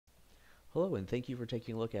Hello, and thank you for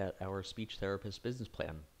taking a look at our speech therapist business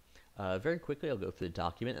plan. Very quickly, I'll go through the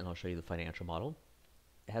document and I'll show you the financial model.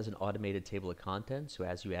 It has an automated table of contents, so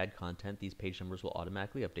as you add content, these page numbers will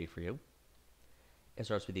automatically update for you. It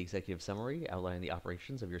starts with the executive summary outlining the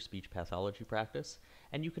operations of your speech pathology practice,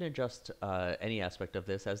 and you can adjust any aspect of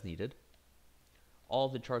this as needed. All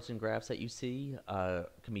of the charts and graphs that you see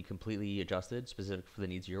can be completely adjusted specific for the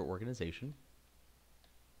needs of your organization.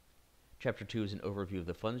 Chapter 2 is an overview of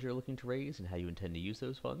the funds you're looking to raise and how you intend to use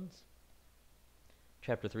those funds.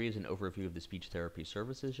 Chapter 3 is an overview of the speech therapy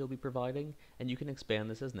services you'll be providing, and you can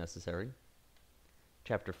expand this as necessary.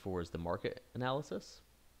 Chapter 4 is the market analysis.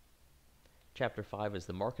 Chapter 5 is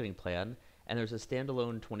the marketing plan, and there's a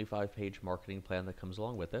standalone 25-page marketing plan that comes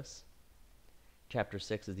along with this. Chapter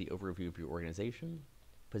 6 is the overview of your organization,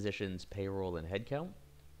 positions, payroll, and headcount.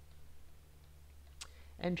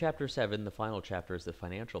 And Chapter 7, the final chapter, is the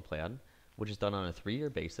financial plan, which is done on a 3-year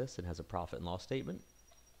basis and has a profit and loss statement,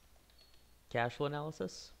 cash flow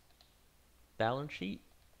analysis, balance sheet,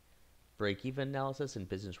 break-even analysis and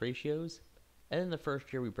business ratios, and in the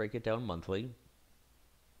first year we break it down monthly,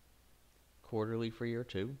 quarterly for year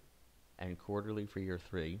 2, and quarterly for year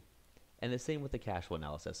 3, and the same with the cash flow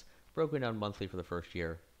analysis, broken down monthly for the first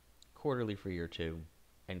year, quarterly for year 2,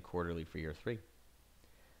 and quarterly for year 3.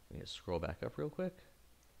 Let me just scroll back up real quick.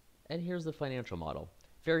 And here's the financial model.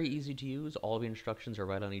 Very easy to use. All of the instructions are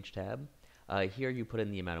right on each tab. Here you put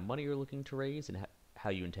in the amount of money you're looking to raise and how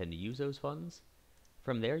you intend to use those funds.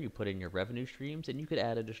 From there, you put in your revenue streams, and you could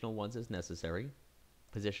add additional ones as necessary.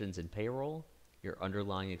 Positions and payroll, your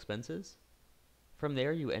underlying expenses. From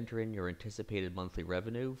there, you enter in your anticipated monthly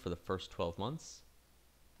revenue for the first 12 months,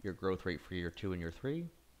 your growth rate for year 2 and year 3,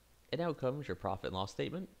 and out comes your profit and loss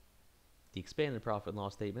statement, the expanded profit and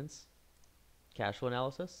loss statements, cash flow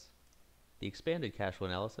analysis, the expanded cash flow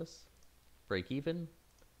analysis, break even,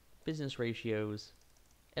 business ratios,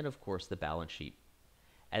 and of course the balance sheet.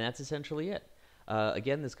 And that's essentially it.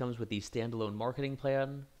 Again, this comes with the standalone marketing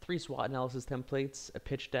plan, 3 SWOT analysis templates, a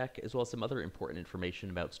pitch deck, as well as some other important information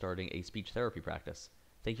about starting a speech therapy practice.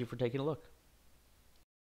 Thank you for taking a look.